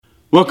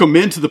Welcome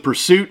men to the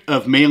Pursuit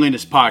of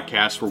Manliness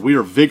podcast, where we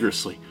are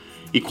vigorously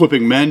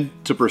equipping men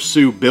to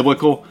pursue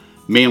biblical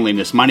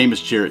manliness. My name is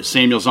Jarrett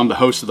Samuels. I'm the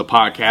host of the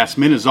podcast.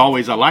 Men, as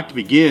always, I'd like to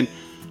begin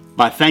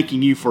by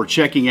thanking you for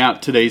checking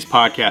out today's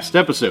podcast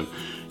episode.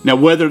 Now,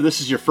 whether this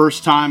is your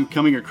first time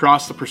coming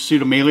across the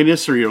Pursuit of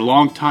Manliness or you're a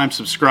longtime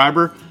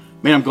subscriber,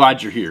 man, I'm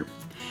glad you're here.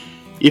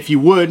 If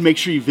you would, make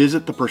sure you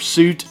visit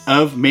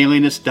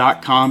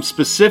thepursuitofmanliness.com.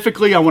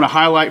 Specifically, I want to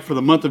highlight for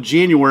the month of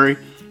January,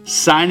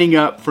 signing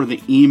up for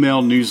the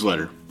email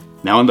newsletter.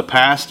 Now, in the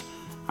past,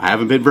 I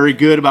haven't been very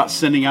good about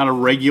sending out a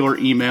regular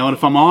email, and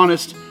if I'm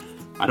honest,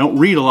 I don't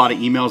read a lot of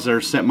emails that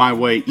are sent my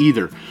way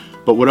either.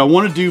 But what I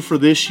want to do for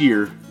this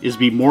year is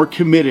be more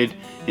committed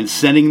in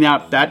sending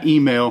out that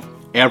email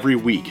every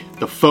week.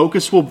 The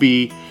focus will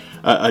be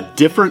a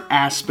different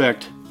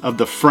aspect of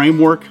the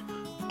framework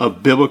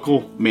of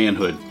biblical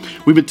manhood.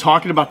 We've been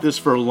talking about this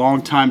for a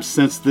long time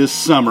since this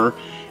summer,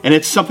 and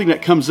it's something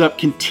that comes up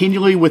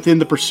continually within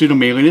the Pursuit of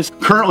Manliness.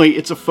 Currently,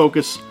 it's a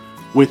focus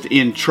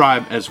within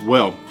Tribe as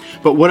well.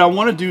 But what I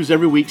want to do is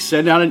every week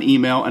send out an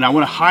email, and I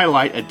want to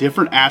highlight a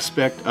different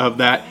aspect of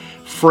that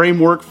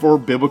framework for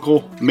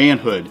biblical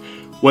manhood,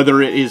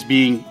 whether it is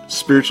being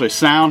spiritually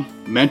sound,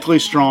 mentally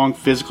strong,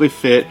 physically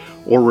fit,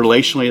 or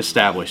relationally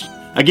established.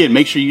 Again,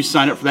 make sure you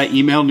sign up for that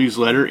email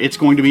newsletter. It's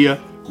going to be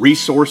a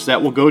resource that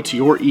will go to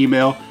your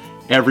email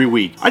every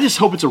week. I just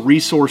hope it's a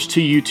resource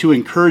to you to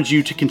encourage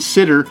you to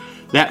consider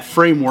that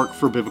framework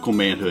for biblical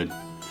manhood.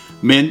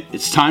 Men,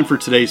 it's time for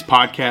today's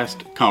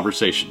podcast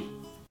conversation.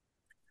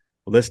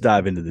 Well, let's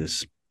dive into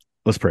this.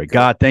 Let's pray.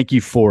 God, thank you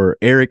for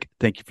Eric.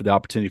 Thank you for the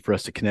opportunity for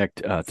us to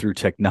connect through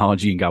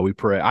technology. And God,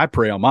 I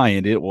pray on my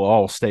end, it will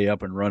all stay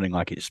up and running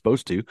like it's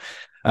supposed to.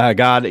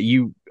 God,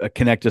 you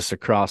connect us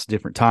across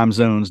different time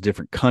zones,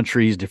 different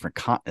countries, different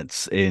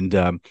continents. And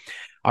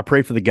I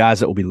pray for the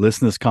guys that will be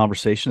listening to this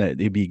conversation, that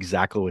it'd be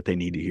exactly what they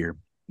need to hear.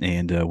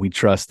 And we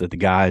trust that the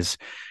guys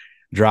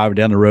driving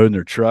down the road in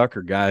their truck,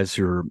 or guys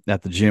who are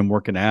at the gym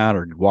working out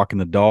or walking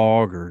the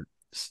dog, or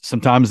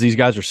sometimes these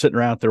guys are sitting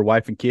around with their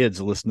wife and kids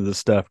to listen to this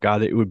stuff.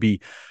 God, it would be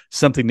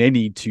something they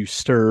need to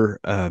stir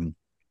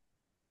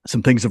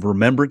some things of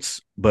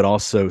remembrance, but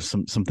also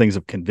some things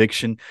of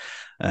conviction.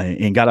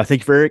 And God, I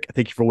thank you for Eric. I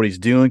thank you for what he's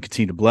doing.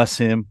 Continue to bless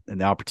him and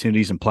the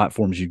opportunities and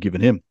platforms you've given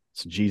him.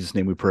 It's in Jesus'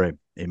 name we pray.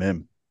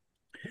 Amen.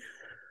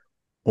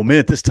 Well, men,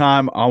 at this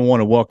time, I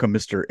want to welcome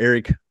Mr.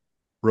 Eric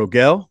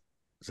Rogell.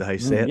 Is that how you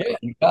say it? Yeah,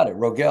 you got it.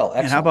 Rogell. Excellent.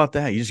 Man, how about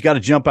that? You just got to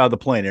jump out of the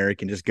plane,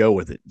 Eric, and just go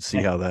with it and see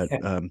how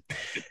that.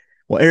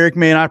 Well, Eric,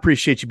 man, I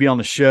appreciate you being on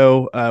the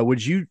show.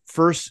 Would you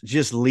first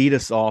just lead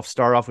us off,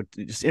 start off with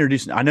just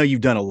introducing? I know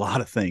you've done a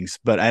lot of things,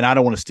 and I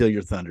don't want to steal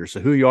your thunder. So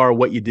who you are,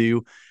 what you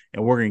do,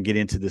 and we're going to get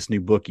into this new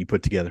book you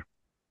put together.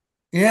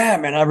 Yeah,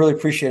 man, I really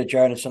appreciate it,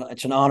 Jared. It's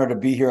an honor to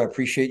be here. I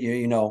appreciate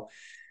you,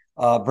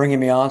 bringing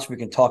me on so we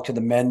can talk to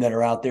the men that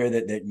are out there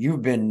that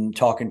you've been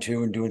talking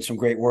to and doing some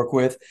great work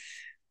with.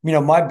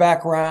 My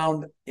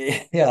background,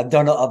 yeah, I've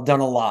done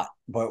a lot,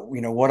 but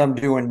what I'm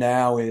doing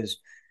now is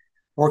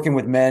working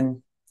with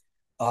men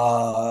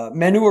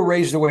who were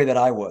raised the way that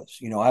I was.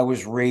 I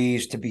was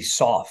raised to be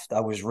soft. I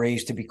was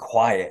raised to be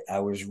quiet. I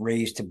was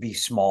raised to be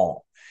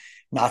small,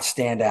 not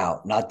stand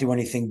out, not do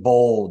anything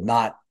bold,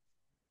 not,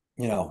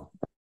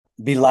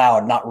 be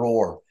loud, not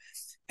roar.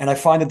 And I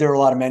find that there are a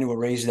lot of men who are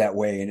raised that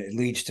way, and it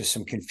leads to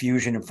some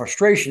confusion and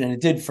frustration, and it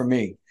did for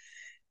me.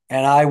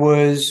 And I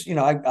was,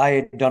 I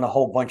had done a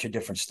whole bunch of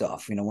different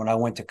stuff. When I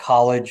went to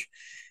college,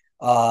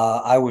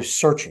 I was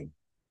searching,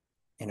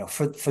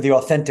 for the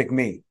authentic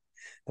me,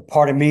 the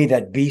part of me,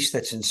 that beast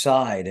that's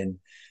inside. And,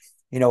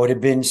 it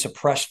had been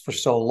suppressed for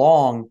so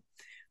long.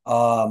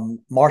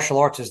 Martial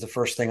arts is the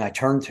first thing I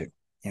turned to.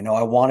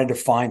 I wanted to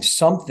find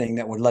something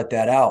that would let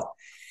that out.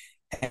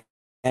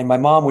 And my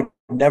mom would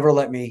never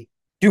let me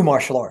do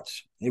martial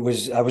arts. I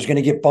was going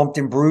to get bumped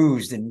and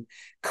bruised and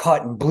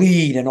cut and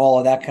bleed and all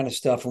of that kind of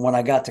stuff. And when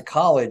I got to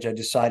college, I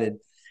decided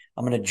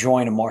I'm going to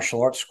join a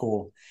martial arts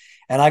school.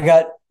 And I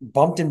got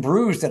bumped and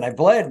bruised, and I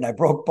bled, and I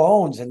broke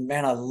bones. And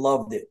man, I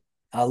loved it.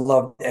 I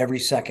loved every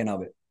second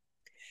of it.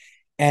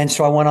 And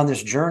so I went on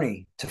this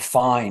journey to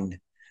find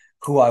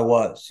who I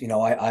was.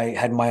 I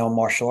had my own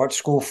martial arts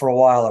school for a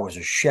while. I was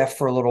a chef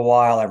for a little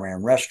while. I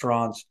ran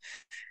restaurants.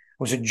 I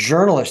was a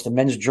journalist, a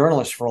men's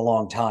journalist for a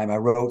long time. I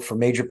wrote for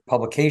major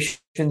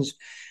publications,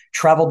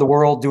 traveled the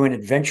world doing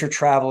adventure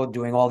travel,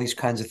 doing all these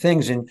kinds of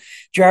things. And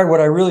Jared, what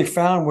I really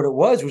found, what it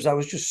was I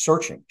was just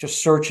searching and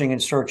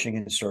searching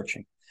and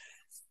searching.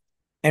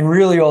 And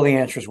really all the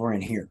answers were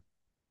in here.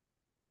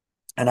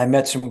 And I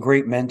met some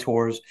great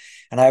mentors.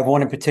 And I have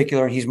one in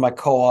particular, and he's my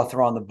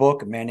co-author on the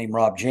book, a man named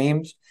Rob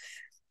James.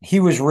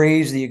 He was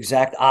raised the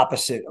exact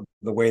opposite of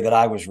the way that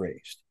I was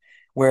raised,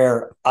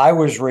 where I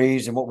was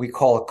raised in what we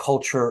call a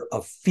culture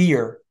of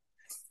fear,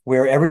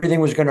 where everything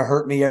was going to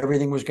hurt me,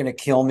 everything was going to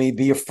kill me,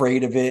 be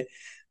afraid of it,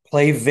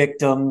 play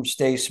victim,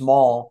 stay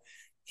small.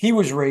 He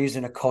was raised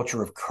in a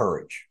culture of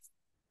courage.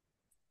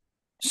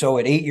 So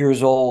at 8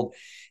 years old,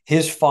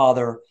 his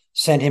father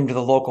sent him to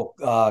the local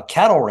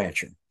cattle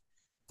rancher,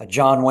 a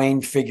John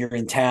Wayne figure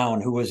in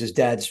town who was his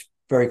dad's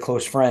very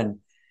close friend,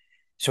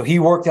 So he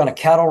worked on a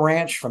cattle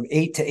ranch from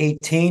 8 to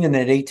 18, and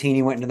then at 18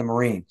 he went into the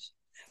Marines.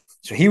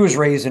 So he was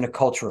raised in a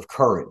culture of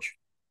courage.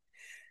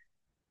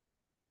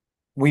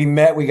 We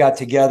met, we got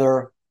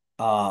together.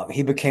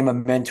 He became a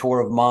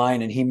mentor of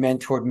mine, and he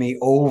mentored me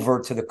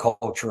over to the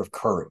culture of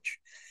courage.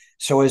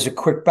 So as a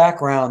quick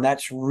background,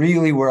 that's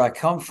really where I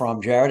come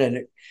from, Jared.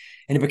 And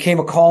it became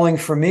a calling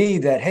for me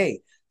that,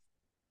 hey,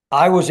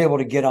 I was able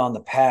to get on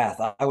the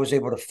path. I was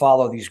able to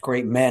follow these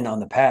great men on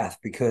the path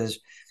because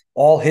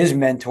all his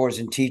mentors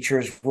and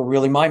teachers were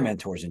really my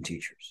mentors and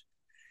teachers.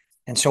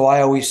 And so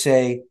I always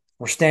say,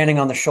 we're standing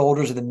on the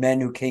shoulders of the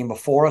men who came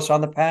before us on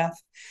the path,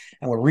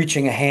 and we're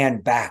reaching a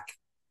hand back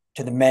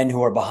to the men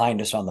who are behind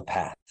us on the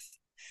path.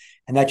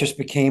 And that just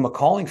became a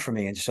calling for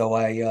me. And so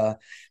I,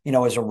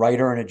 as a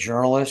writer and a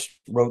journalist,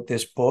 wrote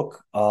this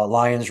book,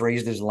 Lions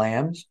Raised as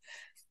Lambs.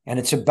 And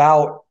it's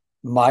about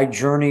my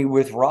journey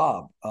with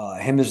Rob,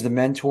 him as the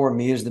mentor,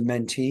 me as the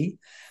mentee.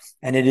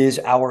 And it is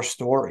our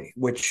story,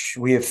 which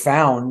we have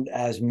found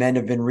as men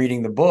have been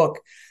reading the book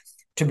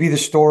to be the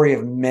story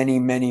of many,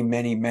 many,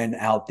 many men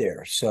out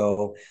there.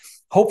 So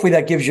hopefully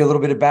that gives you a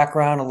little bit of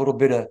background, a little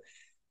bit of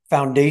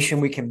foundation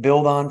we can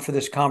build on for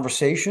this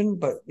conversation.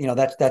 But,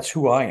 that's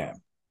who I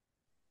am.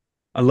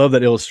 I love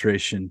that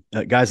illustration.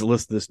 Guys that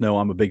listen to this know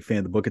I'm a big fan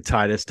of the book of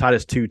Titus.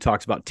 Titus 2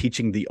 talks about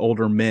teaching the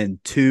older men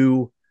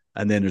to,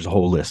 and then there's a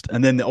whole list.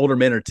 And then the older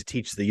men are to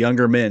teach the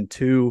younger men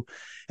too.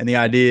 And the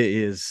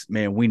idea is,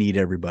 man, we need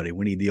everybody.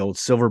 We need the old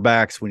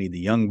silverbacks. We need the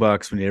young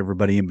bucks. We need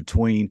everybody in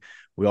between.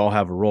 We all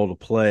have a role to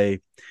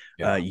play.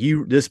 Yeah.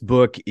 This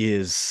book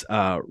is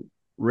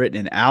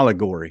written in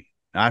allegory.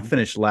 I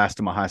finished last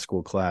in my high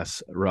school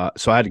class,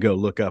 so I had to go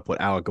look up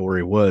what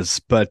allegory was.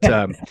 But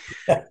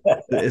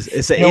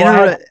it's an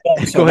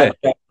Go ahead.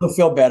 I don't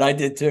feel bad. I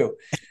did too.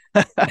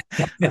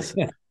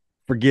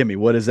 Forgive me.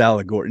 What is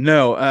allegory?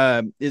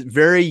 No, it's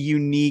very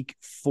unique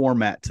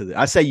format to this.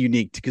 I say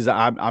unique because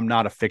I'm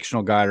not a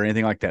fictional guy or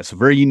anything like that. So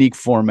very unique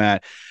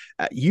format.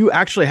 You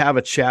actually have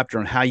a chapter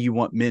on how you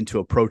want men to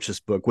approach this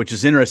book, which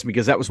is interesting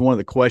because that was one of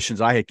the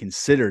questions I had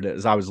considered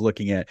as I was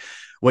looking at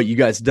what you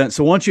guys done.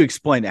 So why don't you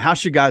explain it? How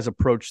should guys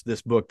approach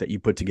this book that you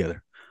put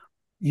together?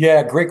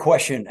 Yeah, great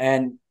question.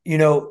 And,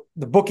 the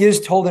book is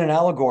told in an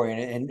allegory,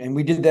 and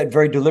we did that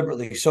very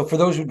deliberately. So for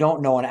those who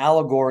don't know, an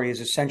allegory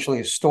is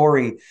essentially a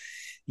story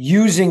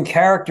using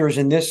characters.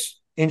 In this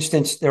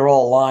instance, they're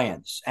all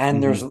lions,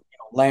 and there's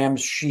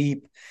lambs,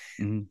 sheep,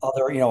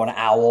 other, an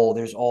owl.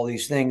 There's all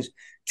these things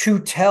to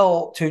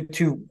tell,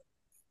 to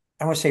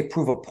I want to say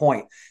prove a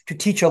point, to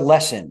teach a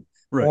lesson.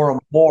 Right. Or a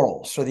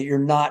moral, so that you're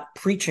not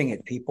preaching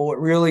at people. It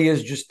really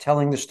is just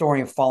telling the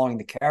story and following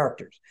the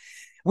characters.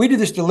 We did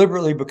this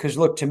deliberately because,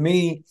 look, to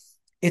me,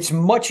 it's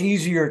much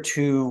easier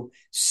to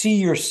see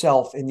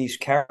yourself in these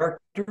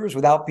characters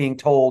without being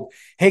told,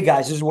 hey,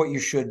 guys, this is what you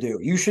should do.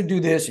 You should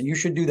do this, and you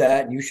should do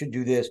that, and you should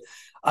do this.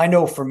 I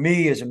know for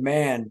me as a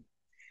man,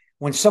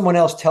 when someone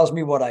else tells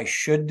me what I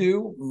should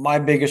do, my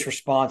biggest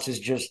response is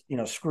just,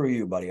 screw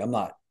you, buddy. I'm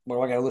not. What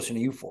do I got to listen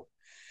to you for?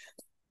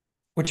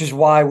 Which is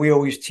why we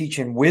always teach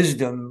in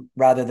wisdom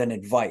rather than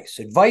advice.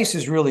 Advice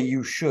is really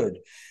you should.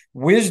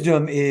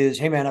 Wisdom is,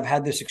 hey, man, I've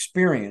had this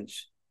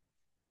experience.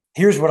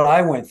 Here's what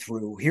I went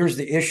through. Here's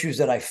the issues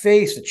that I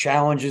faced, the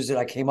challenges that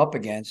I came up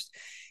against.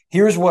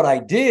 Here's what I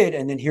did.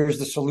 And then here's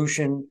the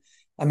solution.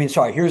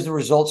 Here's the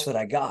results that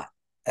I got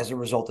as a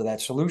result of that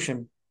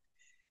solution.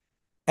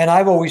 And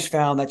I've always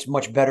found that's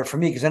much better for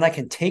me because then I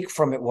can take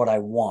from it what I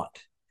want.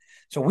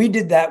 So we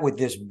did that with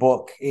this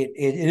book. It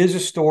is a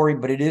story,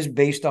 but it is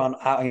based on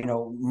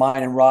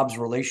mine and Rob's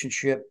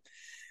relationship.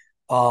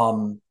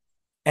 And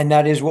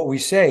that is what we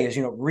say is,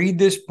 read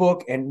this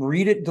book and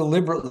read it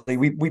deliberately.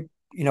 We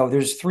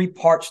there's 3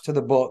 parts to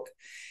the book.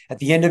 At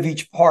the end of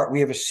each part,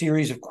 we have a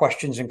series of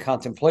questions and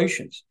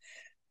contemplations.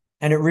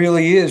 And it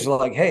really is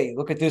like, hey,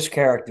 look at this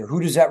character.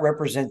 Who does that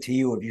represent to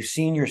you? Have you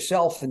seen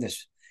yourself in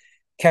this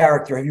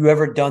character? Have you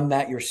ever done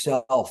that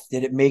yourself?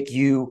 Did it make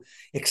you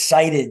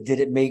excited? Did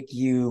it make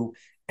you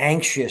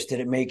anxious?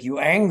 Did it make you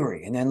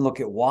angry? And then look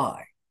at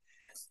why.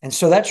 And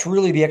so that's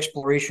really the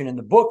exploration in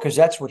the book, because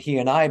that's what he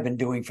and I have been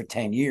doing for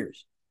 10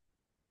 years.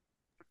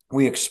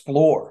 We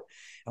explore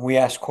and we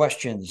ask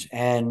questions,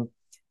 and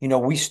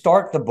we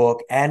start the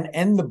book and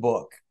end the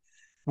book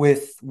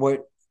with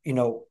what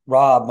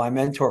Rob, my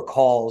mentor,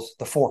 calls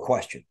the 4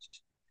 questions.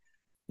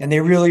 And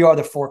they really are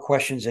the 4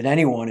 questions that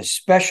anyone,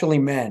 especially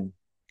men,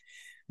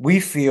 we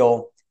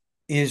feel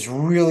is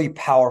really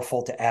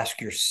powerful to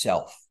ask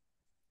yourself,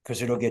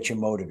 because it'll get you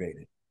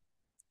motivated.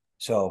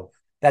 So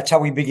that's how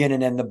we begin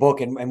and end the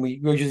book. And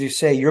we usually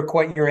say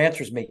your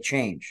answers may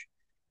change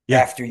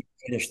after you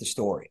finish the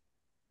story.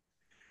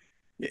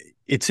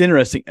 It's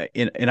interesting.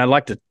 And I'd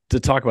like to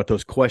talk about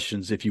those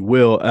questions, if you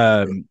will,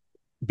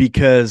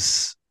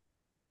 because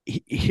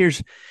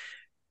here's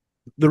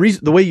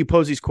the way you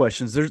pose these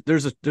questions,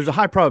 there's a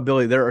high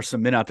probability there are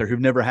some men out there who've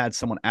never had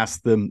someone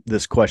ask them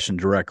this question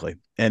directly.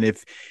 And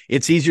if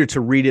it's easier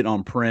to read it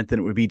on print than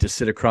it would be to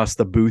sit across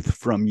the booth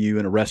from you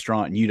in a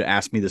restaurant and you to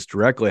ask me this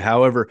directly.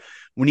 However,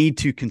 we need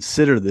to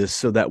consider this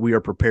so that we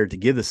are prepared to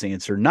give this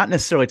answer, not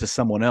necessarily to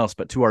someone else,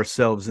 but to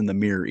ourselves in the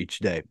mirror each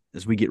day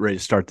as we get ready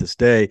to start this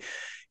day,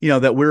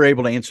 that we're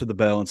able to answer the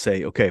bell and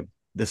say, okay,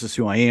 this is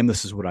who I am.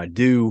 This is what I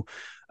do.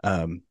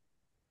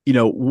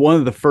 One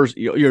of the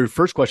your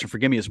first question,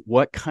 forgive me, is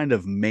what kind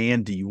of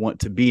man do you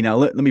want to be? Now,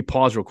 let me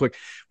pause real quick.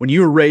 When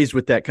you were raised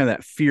with that kind of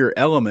that fear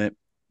element,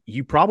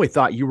 you probably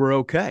thought you were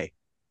okay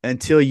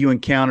until you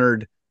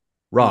encountered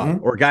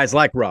Rob or guys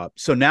like Rob.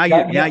 So now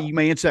you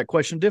may answer that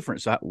question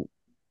different. So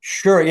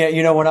sure.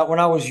 Yeah. When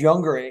I was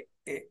younger,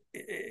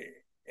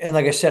 and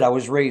like I said, I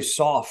was raised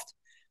soft.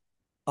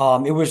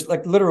 It was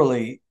like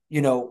literally,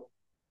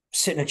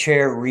 sit in a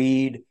chair,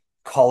 read,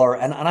 color.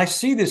 And I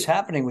see this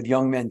happening with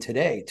young men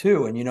today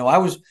too. And, I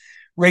was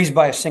raised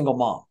by a single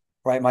mom,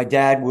 right? My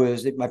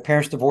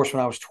parents divorced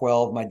when I was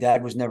 12. My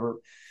dad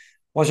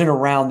wasn't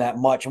around that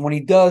much. And when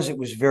he does, it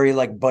was very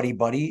like buddy.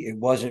 It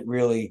wasn't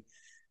really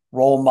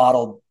role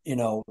modeled,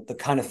 the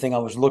kind of thing I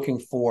was looking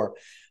for.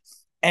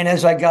 And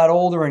as I got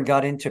older and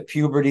got into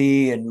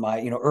puberty and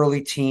my,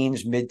 early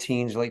teens,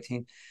 mid-teens, late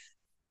teens,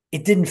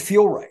 it didn't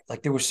feel right.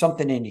 Like there was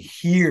something in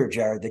here,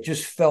 Jared, that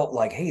just felt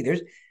like, hey,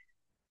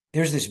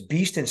 there's this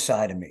beast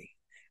inside of me.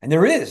 And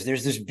there's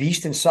this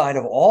beast inside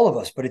of all of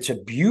us, but it's a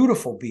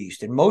beautiful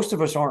beast. And most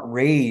of us aren't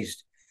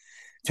raised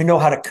to know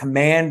how to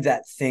command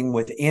that thing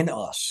within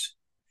us.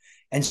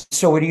 And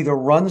so it either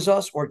runs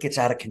us or it gets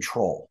out of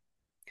control.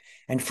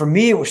 And for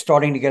me, it was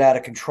starting to get out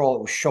of control.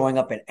 It was showing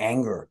up in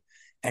anger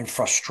and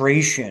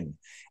frustration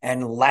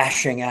and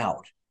lashing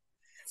out.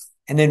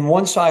 And then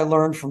once I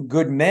learned from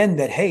good men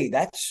that, hey,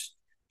 that's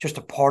just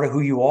a part of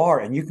who you are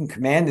and you can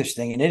command this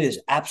thing and it is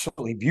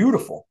absolutely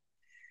beautiful.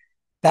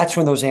 That's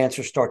when those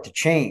answers start to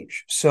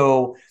change.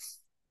 So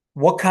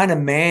what kind of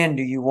man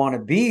do you want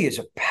to be is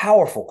a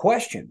powerful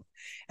question.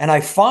 And I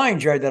find,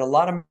 Jared, that a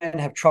lot of men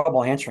have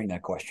trouble answering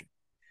that question.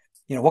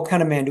 What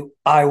kind of man do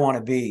I want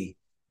to be?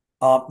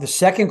 The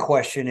second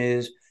question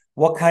is,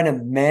 what kind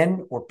of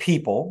men or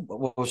people,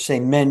 we'll say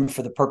men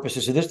for the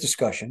purposes of this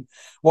discussion,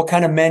 what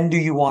kind of men do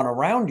you want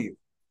around you?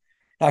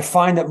 And I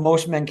find that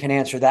most men can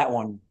answer that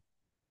one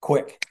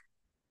quick.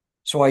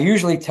 So I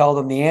usually tell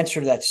them the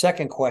answer to that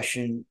second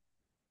question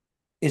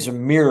is a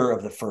mirror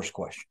of the first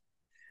question,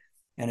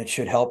 and it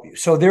should help you.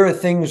 So there are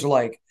things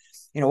like,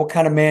 what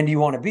kind of man do you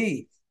want to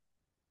be?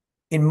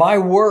 In my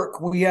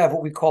work, we have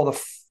what we call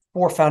the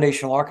 4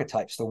 foundational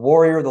archetypes: the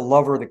warrior, the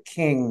lover, the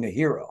king, the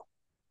hero.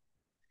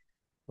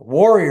 The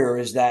warrior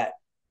is that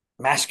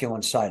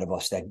masculine side of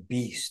us, that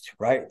beast,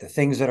 right? The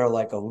things that are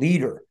like a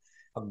leader,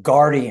 a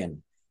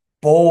guardian,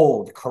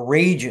 bold,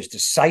 courageous,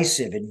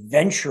 decisive,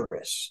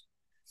 adventurous.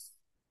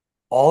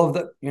 All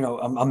of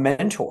a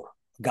mentor,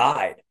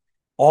 guide.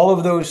 All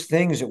of those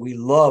things that we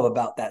love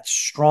about that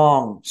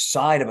strong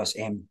side of us,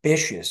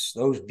 ambitious,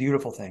 those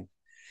beautiful things.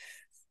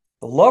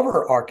 The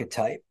lover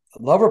archetype,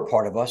 the lover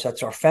part of us,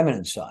 that's our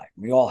feminine side.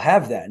 We all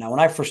have that. Now, when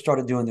I first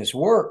started doing this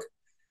work,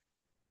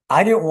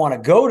 I didn't want to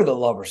go to the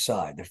lover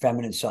side, the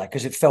feminine side,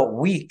 because it felt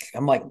weak.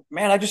 I'm like,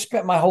 man, I just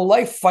spent my whole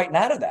life fighting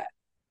out of that.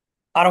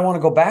 I don't want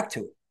to go back to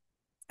it.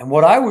 And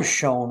what I was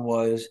shown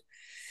was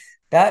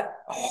that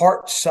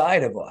heart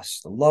side of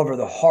us, the lover,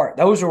 the heart,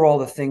 those are all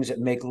the things that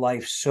make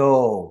life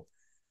so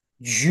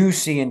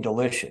juicy and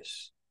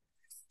delicious.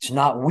 It's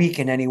not weak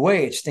in any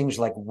way. It's things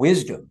like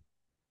wisdom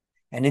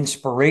and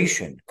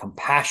inspiration,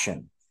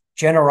 compassion,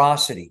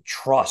 generosity,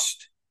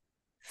 trust.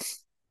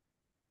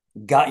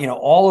 God,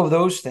 all of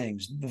those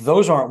things,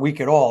 those aren't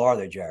weak at all, are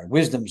they, Jared?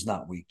 Wisdom's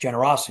not weak.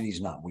 Generosity is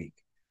not weak.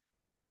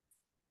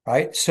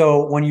 Right?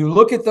 So when you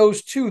look at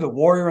those two, the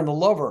warrior and the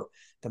lover,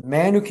 the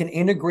man who can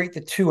integrate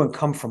the two and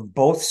come from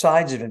both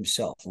sides of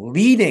himself,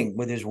 leading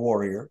with his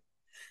warrior,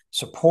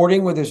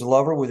 supporting with his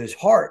lover, with his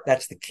heart,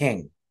 that's the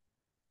king.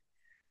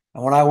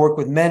 And when I work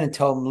with men and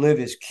tell them live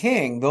as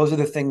king, those are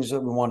the things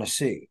that we want to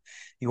see.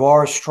 You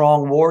are a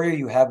strong warrior.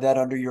 You have that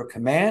under your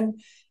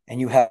command,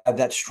 and you have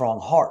that strong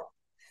heart.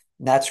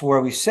 And that's where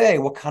we say,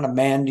 what kind of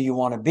man do you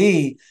want to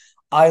be?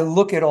 I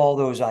look at all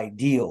those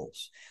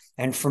ideals.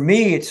 And for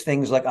me, it's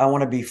things like I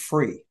want to be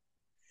free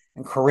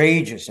and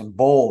courageous and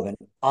bold and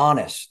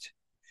honest,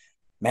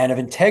 man of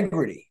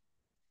integrity,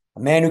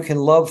 a man who can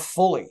love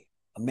fully,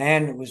 a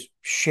man who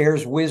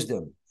shares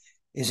wisdom,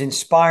 is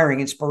inspiring,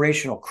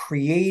 inspirational,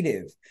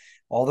 creative,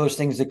 all those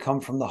things that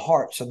come from the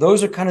heart. So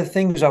those are kind of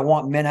things I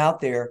want men out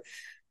there.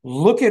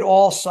 Look at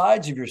all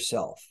sides of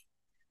yourself,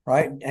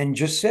 right? And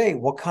just say,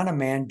 what kind of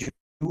man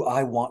do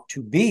I want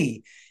to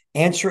be?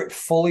 Answer it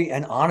fully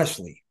and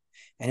honestly,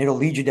 and it'll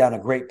lead you down a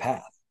great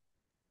path.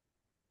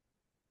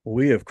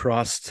 We have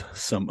crossed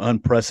some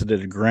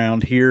unprecedented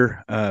ground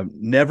here.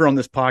 Never on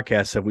this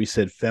podcast have we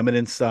said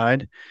feminine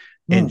side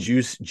and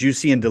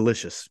juicy and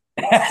delicious.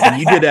 And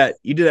you did that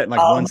in like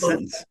one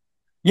sentence.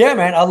 Yeah,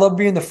 man. I love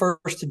being the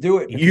first to do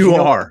it. You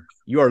are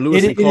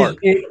Lewis and Clark.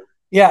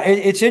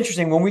 It's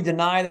interesting when we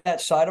deny that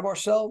side of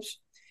ourselves.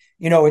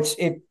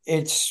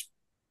 it's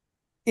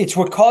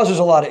what causes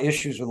a lot of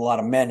issues with a lot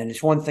of men. And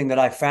it's one thing that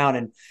I found.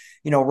 And,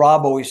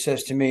 Rob always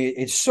says to me,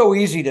 it's so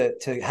easy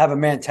to have a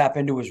man tap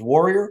into his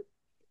warrior.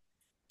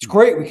 It's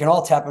great. We can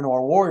all tap into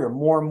our warrior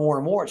more and more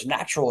and more. It's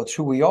natural. It's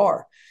who we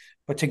are.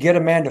 But to get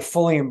a man to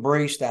fully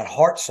embrace that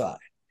heart side,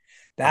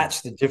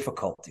 that's the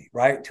difficulty,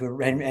 right?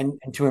 And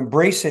to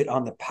embrace it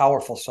on the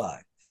powerful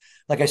side.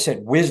 Like I said,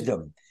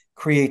 wisdom,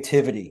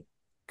 creativity,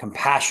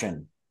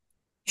 compassion,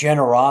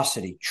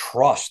 generosity,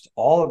 trust,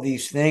 all of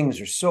these things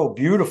are so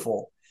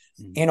beautiful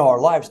in our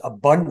lives.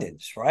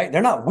 Abundance, right?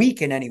 They're not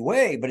weak in any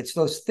way, but it's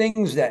those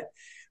things that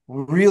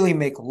really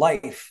make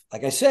life,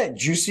 like I said,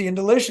 juicy and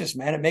delicious,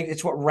 man.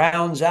 It's what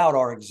rounds out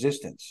our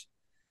existence.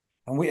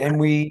 And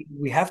we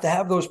have to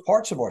have those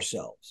parts of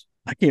ourselves.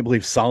 I can't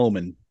believe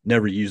Solomon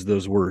never used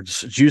those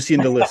words, juicy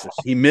and delicious.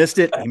 He missed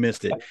it. He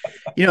missed it.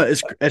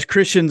 As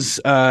Christians,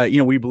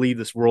 we believe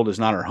this world is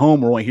not our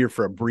home. We're only here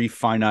for a brief,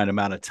 finite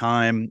amount of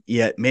time.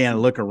 Yet, man,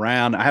 look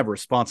around. I have a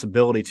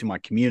responsibility to my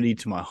community,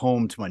 to my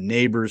home, to my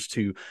neighbors,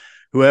 to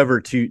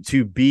whoever,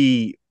 to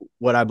be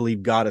what I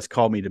believe God has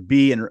called me to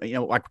be. And,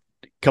 like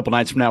a couple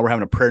nights from now, we're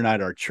having a prayer night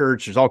at our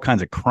church. There's all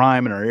kinds of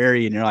crime in our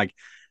area. And you're like,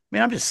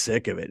 man, I'm just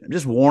sick of it. I'm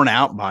just worn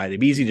out by it. It'd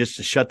be easy just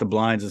to shut the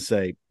blinds and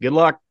say, good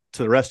luck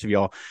to the rest of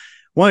y'all.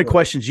 One of the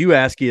questions you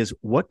ask is,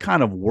 what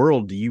kind of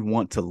world do you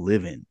want to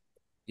live in?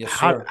 Yes,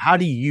 sir. How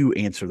do you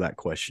answer that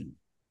question?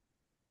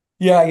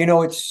 Yeah,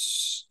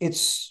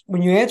 it's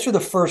when you answer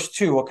the first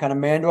two, what kind of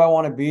man do I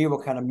want to be?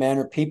 What kind of men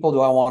or people do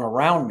I want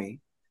around me?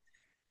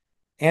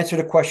 Answer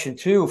to question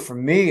two for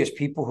me is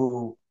people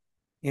who,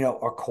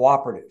 are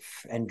cooperative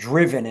and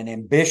driven and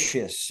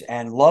ambitious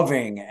and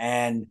loving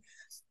and,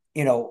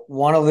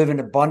 want to live in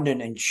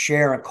abundance and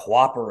share and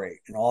cooperate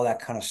and all that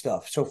kind of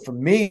stuff. So for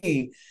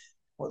me,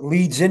 what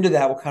leads into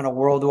that, what kind of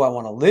world do I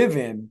want to live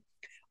in?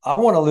 I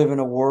want to live in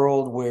a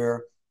world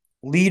where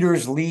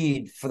leaders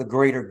lead for the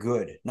greater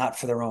good, not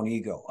for their own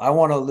ego. I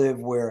want to live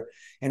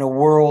in a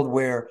world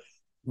where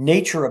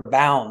nature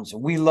abounds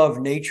and we love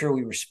nature.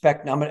 We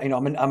respect. I'm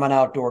an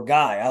outdoor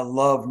guy. I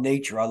love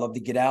nature. I love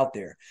to get out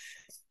there.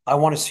 I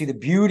want to see the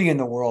beauty in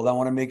the world. I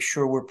want to make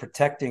sure we're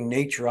protecting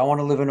nature. I want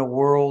to live in a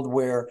world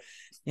where,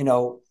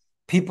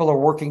 people are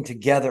working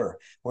together,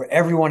 where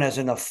everyone has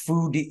enough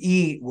food to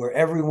eat, where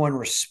everyone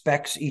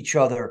respects each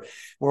other,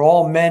 where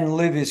all men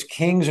live as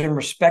kings and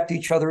respect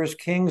each other as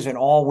kings, and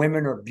all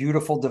women are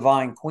beautiful,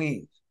 divine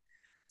queens.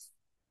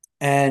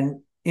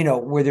 And,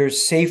 where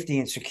there's safety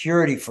and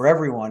security for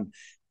everyone,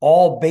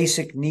 all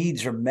basic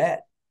needs are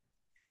met,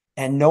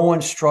 and no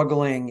one's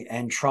struggling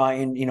and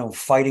trying,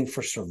 fighting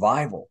for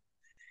survival.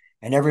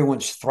 And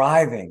everyone's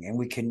thriving, and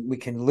we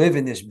can live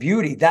in this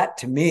beauty. That,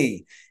 to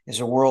me, is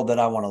a world that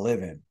I want to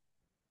live in.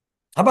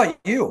 How about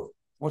you?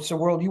 What's the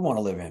world you want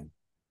to live in?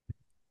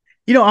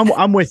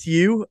 I'm with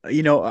you.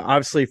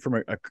 Obviously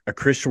from a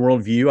Christian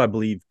worldview, I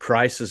believe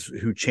Christ is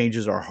who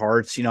changes our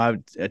hearts. I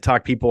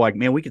talk to people like,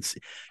 man,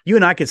 you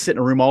and I could sit in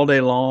a room all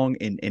day long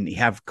and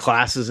have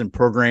classes and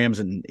programs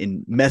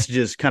and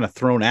messages kind of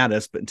thrown at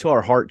us, but until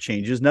our heart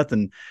changes,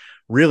 nothing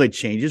really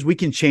changes. We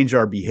can change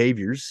our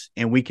behaviors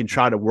and we can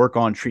try to work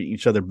on treating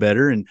each other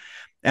better. And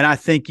I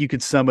think you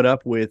could sum it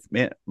up with,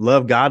 man,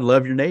 love God,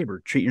 love your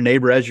neighbor, treat your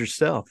neighbor as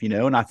yourself,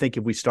 and I think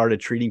if we started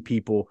treating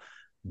people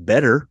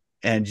better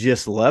and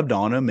just loved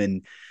on them,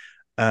 and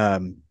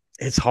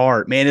it's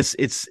hard, man,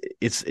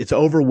 it's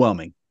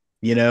overwhelming,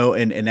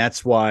 and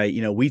that's why,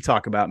 we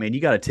talk about, man,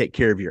 you got to take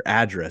care of your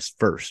address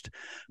first,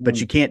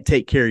 but you can't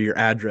take care of your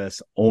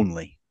address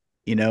only.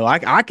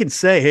 I can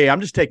say, hey,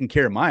 I'm just taking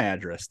care of my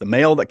address. The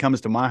mail that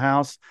comes to my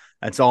house,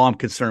 that's all I'm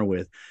concerned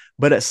with.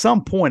 But at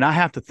some point, I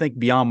have to think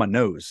beyond my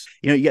nose.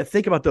 You got to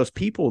think about those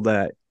people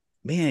that,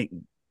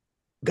 man,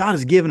 God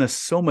has given us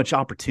so much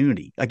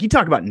opportunity. Like you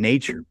talk about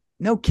nature.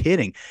 No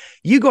kidding.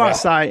 You go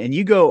outside and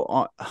you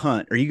go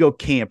hunt, or you go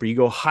camp, or you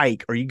go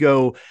hike, or you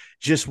go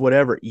just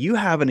whatever. You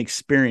have an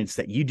experience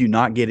that you do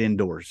not get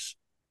indoors.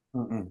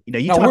 We're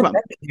talk about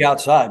the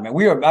outside, man.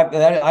 We are.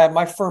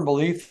 My firm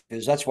belief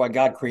is that's why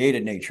God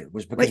created nature,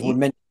 was because we're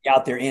meant to be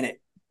out there in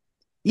it.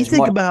 You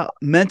think about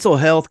mental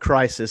health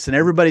crisis, and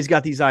everybody's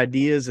got these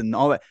ideas and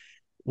all that.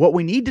 What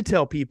we need to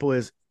tell people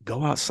is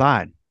go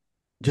outside.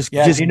 Just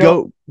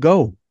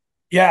go.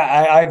 Yeah,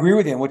 I agree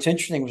with you. And what's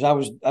interesting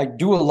was I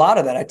do a lot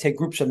of that. I take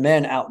groups of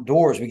men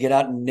outdoors. We get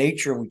out in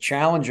nature, we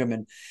challenge them.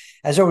 And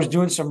as I was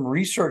doing some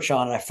research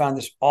on it, I found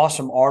this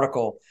awesome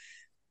article.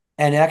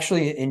 And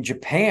actually in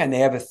Japan, they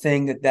have a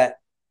thing that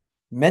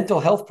mental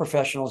health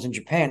professionals in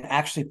Japan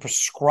actually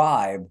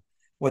prescribe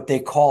what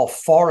they call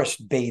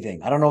forest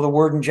bathing. I don't know the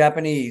word in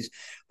Japanese,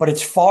 but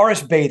it's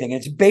forest bathing.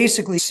 It's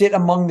basically sit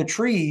among the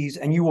trees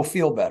and you will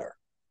feel better.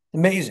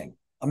 Amazing.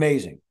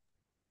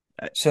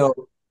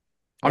 So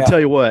I'll tell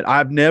you what,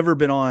 I've never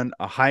been on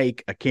a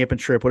hike, a camping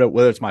trip,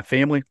 whether it's my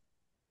family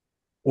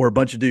or a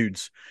bunch of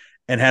dudes,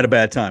 and had a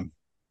bad time.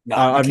 No,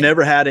 I've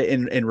never had it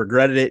and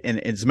regretted it. And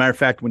as a matter of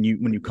fact, when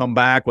you come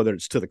back, whether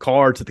it's to the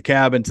car, to the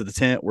cabin, to the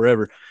tent,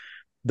 wherever,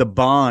 the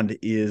bond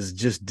is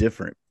just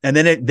different. And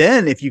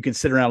then if you can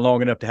sit around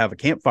long enough to have a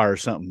campfire or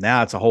something,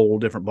 now it's a whole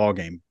different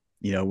ballgame.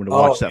 when to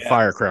watch Oh that yeah.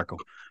 fire crackle.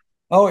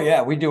 Oh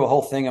yeah. We do a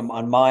whole thing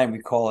on mine. We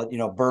call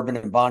it, bourbon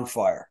and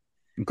bonfire.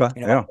 Okay.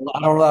 Yeah. I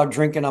don't allow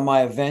drinking on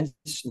my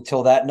events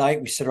until that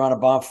night. We sit around a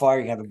bonfire,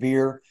 you have a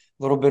beer,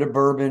 a little bit of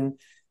bourbon,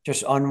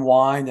 just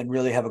unwind and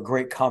really have a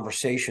great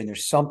conversation.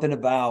 There's something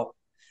about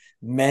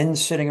men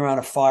sitting around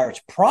a fire.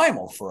 It's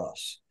primal for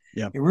us.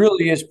 Yeah. It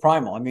really is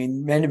primal. I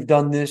mean, men have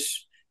done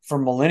this for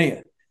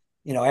millennia.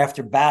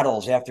 After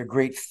battles, after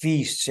great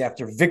feasts,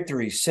 after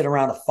victories, sit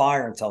around a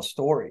fire and tell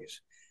stories.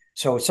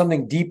 So it's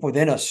something deep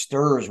within us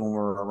stirs when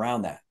we're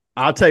around that.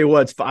 I'll tell you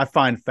what I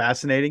find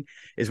fascinating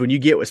is when you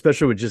get,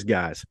 especially with just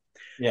guys,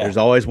 there's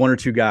always one or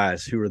two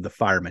guys who are the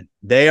firemen.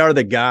 They are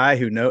the guy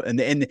who know,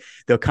 and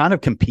they'll kind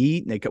of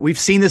compete. We've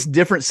seen this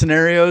different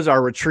scenarios,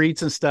 our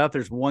retreats and stuff.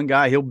 There's one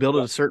guy, he'll build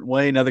it a certain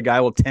way. Another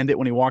guy will tend it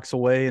when he walks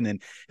away. And then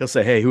he'll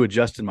say, hey, who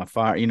adjusted my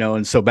fire?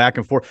 And so back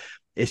and forth.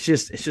 It's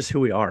just who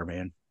we are,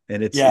 man.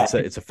 And it's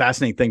a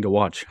fascinating thing to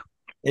watch.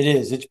 It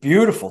is. It's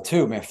beautiful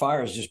too, man.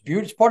 Fire is just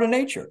beautiful. It's part of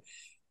nature.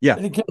 Yeah.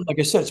 And again, like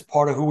I said, it's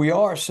part of who we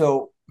are.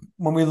 So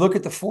when we look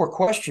at the 4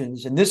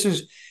 questions, and this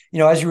is,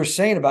 as you were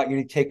saying about you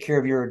need to take care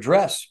of your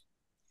address.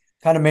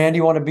 What kind of man do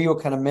you want to be?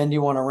 What kind of men do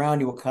you want around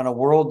you? What kind of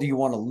world do you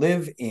want to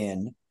live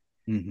in?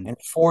 Mm-hmm. And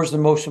 4 is the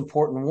most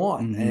important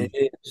one. Mm-hmm. And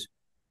it is,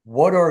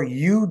 what are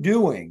you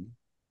doing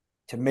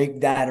to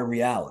make that a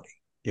reality?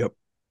 Yep.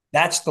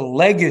 That's the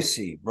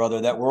legacy,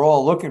 brother, that we're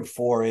all looking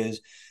for, is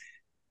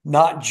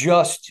not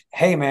just,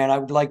 hey man, I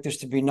would like this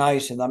to be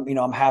nice and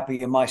I'm happy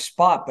in my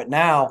spot. But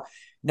now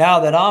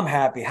that I'm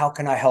happy, how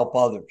can I help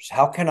others?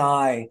 How can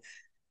I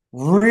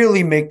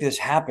really make this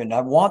happen?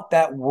 I want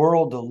that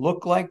world to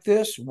look like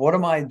this. What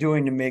am I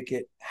doing to make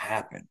it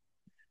happen?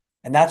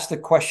 And that's the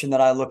question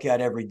that I look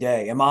at every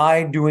day. Am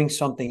I doing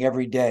something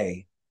every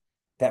day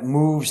that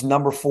moves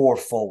number 4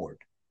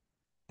 forward,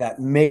 that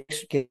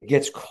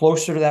gets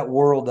closer to that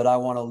world that I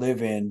want to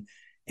live in?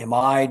 Am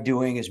I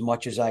doing as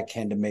much as I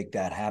can to make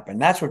that happen?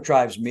 That's what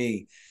drives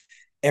me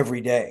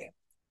every day.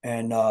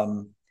 And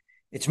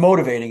it's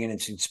motivating and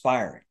it's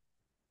inspiring.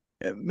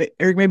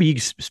 Eric, maybe you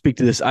can speak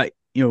to this. I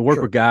work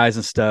Sure. with guys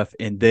and stuff,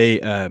 and they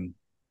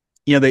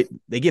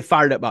they get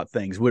fired up about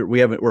things.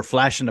 We're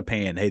flashing the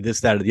pan. Hey,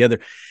 this, that, or the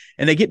other.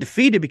 And they get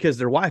defeated because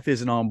their wife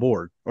isn't on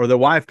board, or their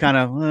wife kind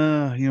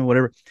of,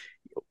 whatever.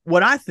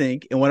 What I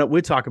think, and what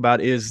we talk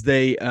about is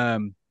they,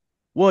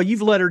 well,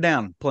 you've let her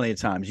down plenty of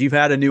times. You've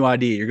had a new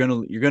idea. You're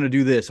going to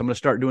do this. I'm going to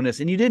start doing this.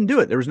 And you didn't do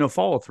it. There was no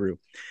follow through.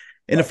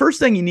 And The first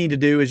thing you need to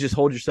do is just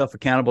hold yourself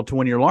accountable to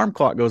when your alarm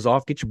clock goes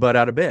off, get your butt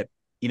out of bed.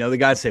 The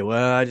guys say,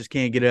 well, I just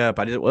can't get up.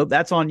 Well,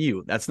 that's on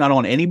you. That's not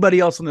on anybody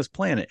else on this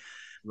planet.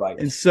 Right.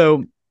 And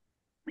so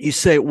you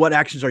say, what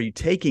actions are you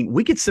taking?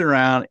 We could sit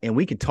around and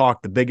we could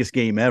talk the biggest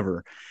game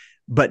ever,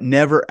 but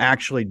never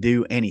actually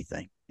do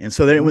anything. And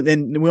so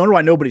then we wonder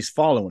why nobody's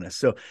following us.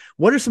 So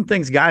what are some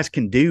things guys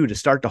can do to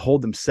start to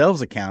hold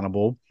themselves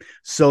accountable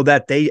so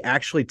that they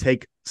actually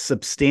take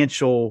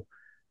substantial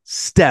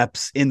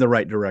steps in the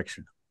right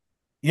direction?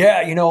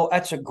 Yeah,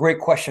 that's a great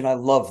question. I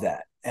love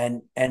that.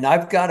 And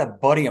I've got a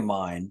buddy of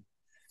mine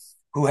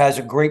who has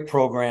a great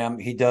program.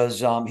 He does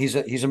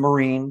he's a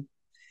Marine.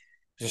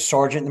 He's a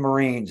sergeant in the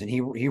Marines, and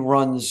he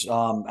runs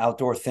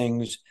outdoor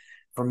things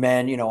for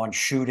men, on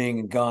shooting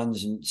and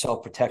guns and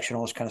self-protection,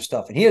 all this kind of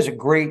stuff. And he has a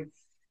great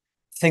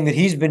thing that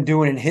he's been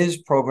doing in his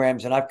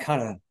programs, and I've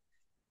kind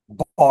of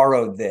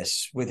borrowed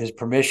this with his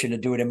permission to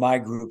do it in my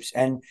groups.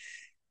 And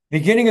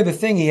beginning of the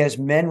thing, he has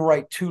men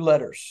write 2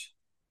 letters,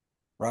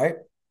 right?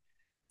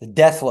 The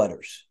death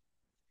letters.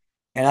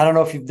 And I don't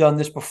know if you've done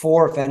this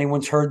before, if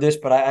anyone's heard this,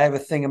 but I have a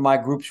thing in my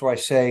groups where I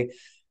say,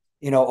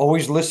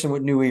 always listen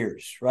with new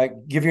ears, right?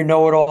 Give your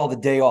know-it-all the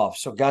day off.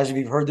 So guys, if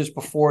you've heard this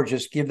before,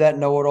 just give that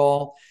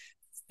know-it-all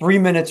 3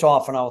 minutes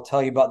off, and I'll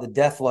tell you about the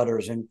death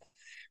letters. And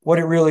what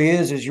it really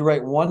is you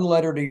write 1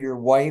 letter to your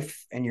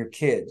wife and your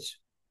kids.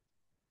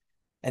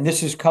 And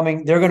this is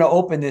coming, they're going to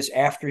open this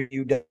after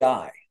you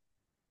die.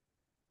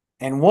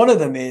 And one of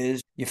them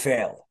is, you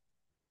failed.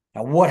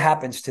 Now, what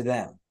happens to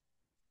them?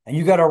 And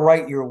you got to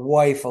write your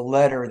wife a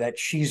letter that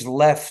she's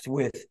left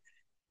with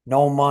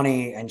no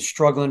money and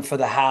struggling for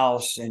the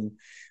house. And,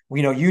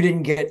 you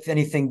didn't get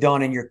anything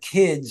done, and your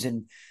kids,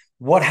 and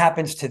what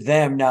happens to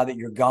them now that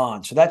you're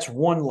gone. So that's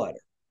 1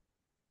 letter,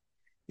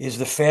 is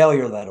the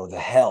failure letter, the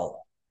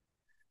hell,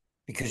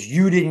 because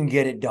you didn't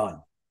get it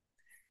done.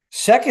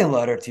 Second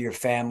letter to your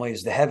family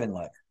is the heaven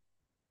letter.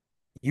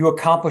 You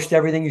accomplished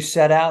everything you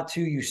set out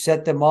to. You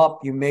set them up.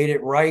 You made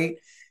it right.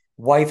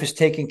 Wife is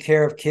taken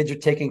care of. Kids are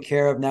taken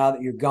care of now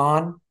that you're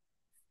gone.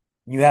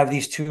 You have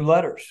these 2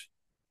 letters.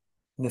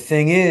 And the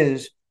thing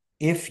is,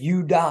 if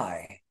you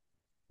die,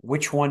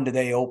 which one do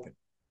they open?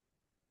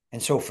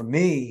 And so for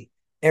me,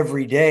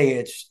 every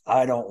day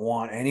I don't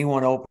want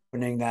anyone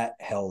opening that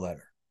hell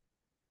letter.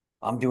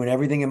 I'm doing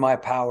everything in my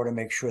power to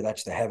make sure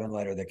that's the heaven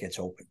letter that gets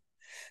open.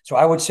 So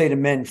I would say to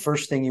men,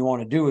 first thing you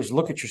want to do is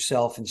look at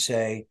yourself and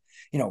say,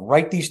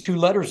 write these 2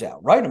 letters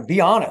out. Write them.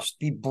 Be honest.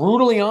 Be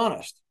brutally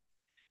honest.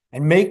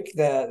 And make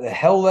the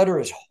hell letter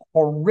as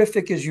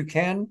horrific as you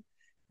can,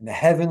 and the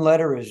heaven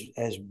letter is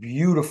as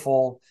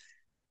beautiful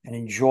and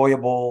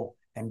enjoyable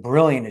and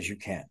brilliant as you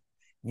can.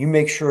 You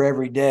make sure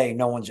every day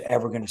no one's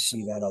ever going to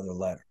see that other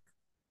letter.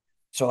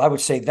 So I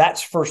would say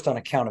that's first on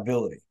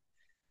accountability,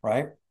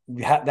 right?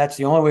 That's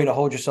the only way to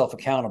hold yourself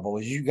accountable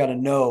is you got to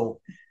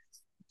know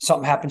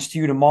something happens to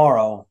you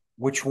tomorrow.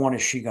 Which one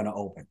is she going to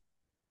open?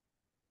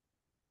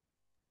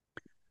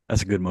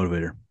 That's a good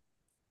motivator.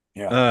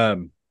 Yeah.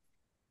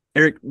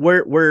 Eric,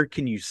 where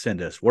can you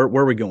send us? Where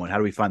are we going? How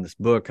do we find this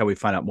book? How do we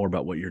find out more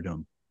about what you're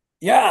doing?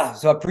 Yeah,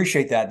 so I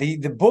appreciate that.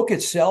 The book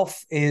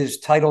itself is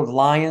titled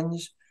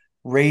Lions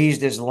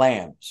Raised as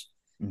Lambs.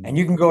 Mm-hmm. And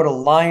you can go to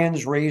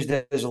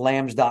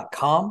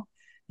lionsraisedaslambs.com.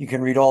 You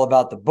can read all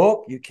about the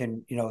book. You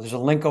can, there's a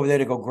link over there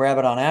to go grab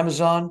it on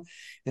Amazon.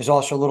 There's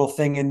also a little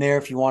thing in there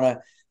if you want to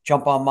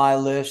jump on my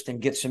list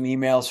and get some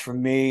emails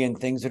from me and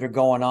things that are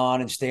going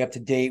on and stay up to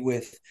date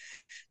with,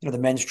 the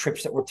men's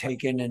trips that we're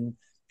taking and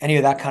any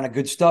of that kind of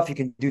good stuff. You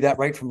can do that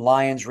right from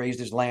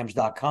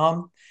lionsraisedaslambs.com.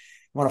 You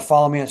want to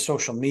follow me on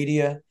social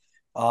media.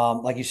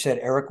 Like you said,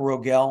 Eric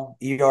Rogell,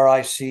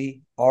 EricRogell,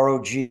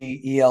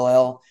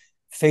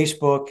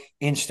 Facebook,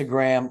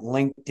 Instagram,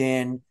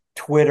 LinkedIn,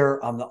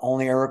 Twitter. I'm the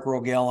only Eric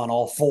Rogell on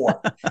all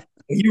four.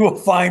 You will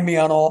find me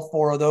on all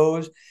four of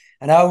those.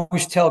 And I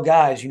always tell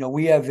guys,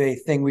 we have a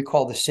thing we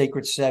call the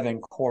Sacred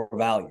Seven core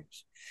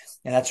values.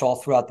 And that's all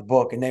throughout the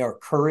book. And they are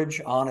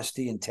courage,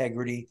 honesty,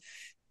 integrity,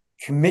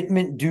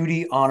 commitment,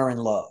 duty, honor, and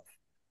love.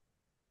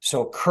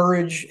 So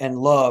courage and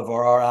love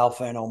are our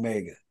alpha and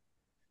omega,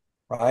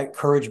 right?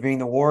 Courage being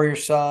the warrior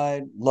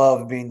side,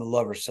 love being the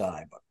lover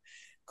side. But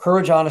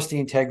courage,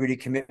 honesty, integrity,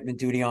 commitment,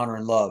 duty, honor,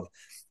 and love.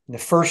 And the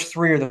first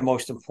three are the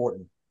most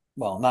important.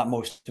 Well, not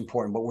most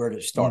important, but where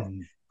to start.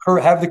 Mm-hmm.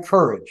 Have the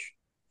courage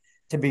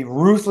to be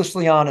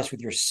ruthlessly honest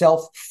with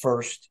yourself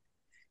first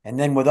and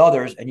then with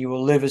others, and you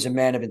will live as a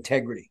man of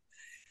integrity.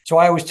 So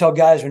I always tell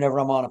guys whenever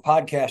I'm on a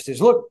podcast is,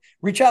 look,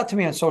 reach out to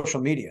me on social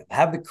media.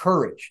 Have the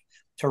courage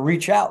to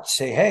reach out,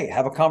 say, hey,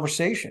 have a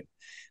conversation.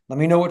 Let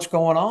me know what's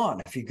going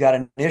on. If you've got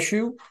an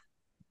issue,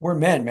 we're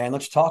men, man.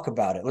 Let's talk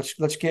about it.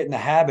 Let's get in the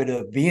habit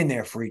of being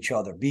there for each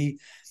other. Be,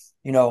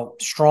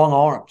 strong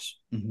arms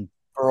mm-hmm.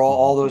 for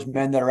all those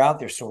men that are out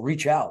there. So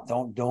reach out.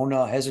 Don't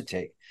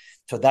hesitate.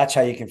 So that's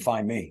how you can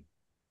find me.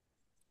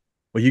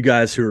 Well, you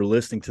guys who are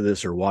listening to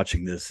this or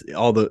watching this,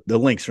 all the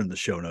links are in the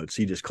show notes.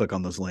 So you just click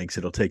on those links.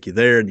 It'll take you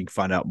there and you can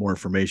find out more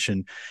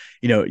information.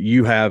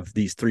 You have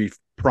these three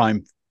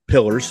prime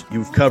pillars.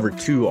 You've covered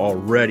two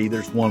already.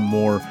 There's one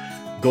more.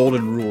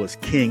 Golden rule is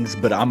kings,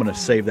 but I'm going to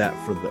save that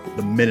for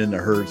the men in the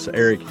herd. So,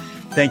 Eric,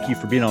 thank you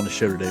for being on the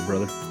show today,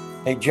 brother.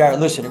 Hey,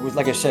 Jared, listen, it was,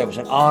 like I said, it was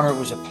an honor. It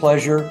was a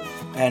pleasure.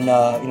 And,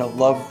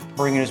 love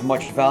bringing as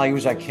much value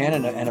as I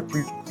can and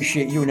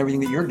appreciate you and everything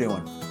that you're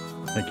doing.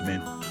 Thank you,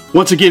 man.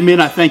 Once again, men,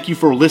 I thank you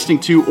for listening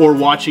to or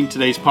watching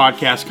today's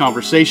podcast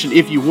conversation.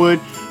 If you would,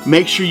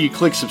 make sure you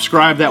click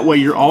subscribe. That way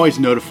you're always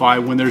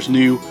notified when there's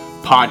new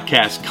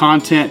podcast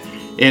content.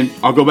 And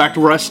I'll go back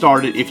to where I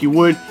started. If you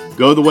would,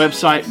 go to the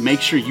website.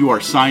 Make sure you are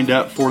signed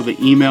up for the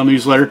email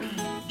newsletter.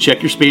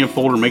 Check your spam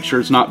folder. Make sure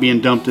it's not being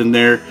dumped in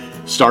there.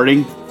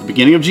 Starting the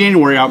beginning of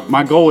January,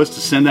 my goal is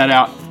to send that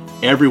out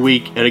every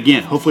week. And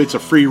again, hopefully it's a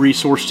free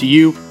resource to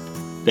you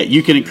that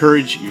you can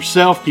encourage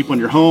yourself, people in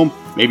your home,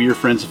 maybe your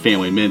friends and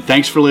family. Men,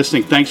 thanks for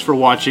listening. Thanks for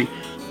watching.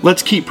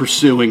 Let's keep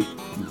pursuing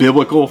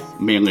biblical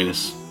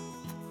manliness.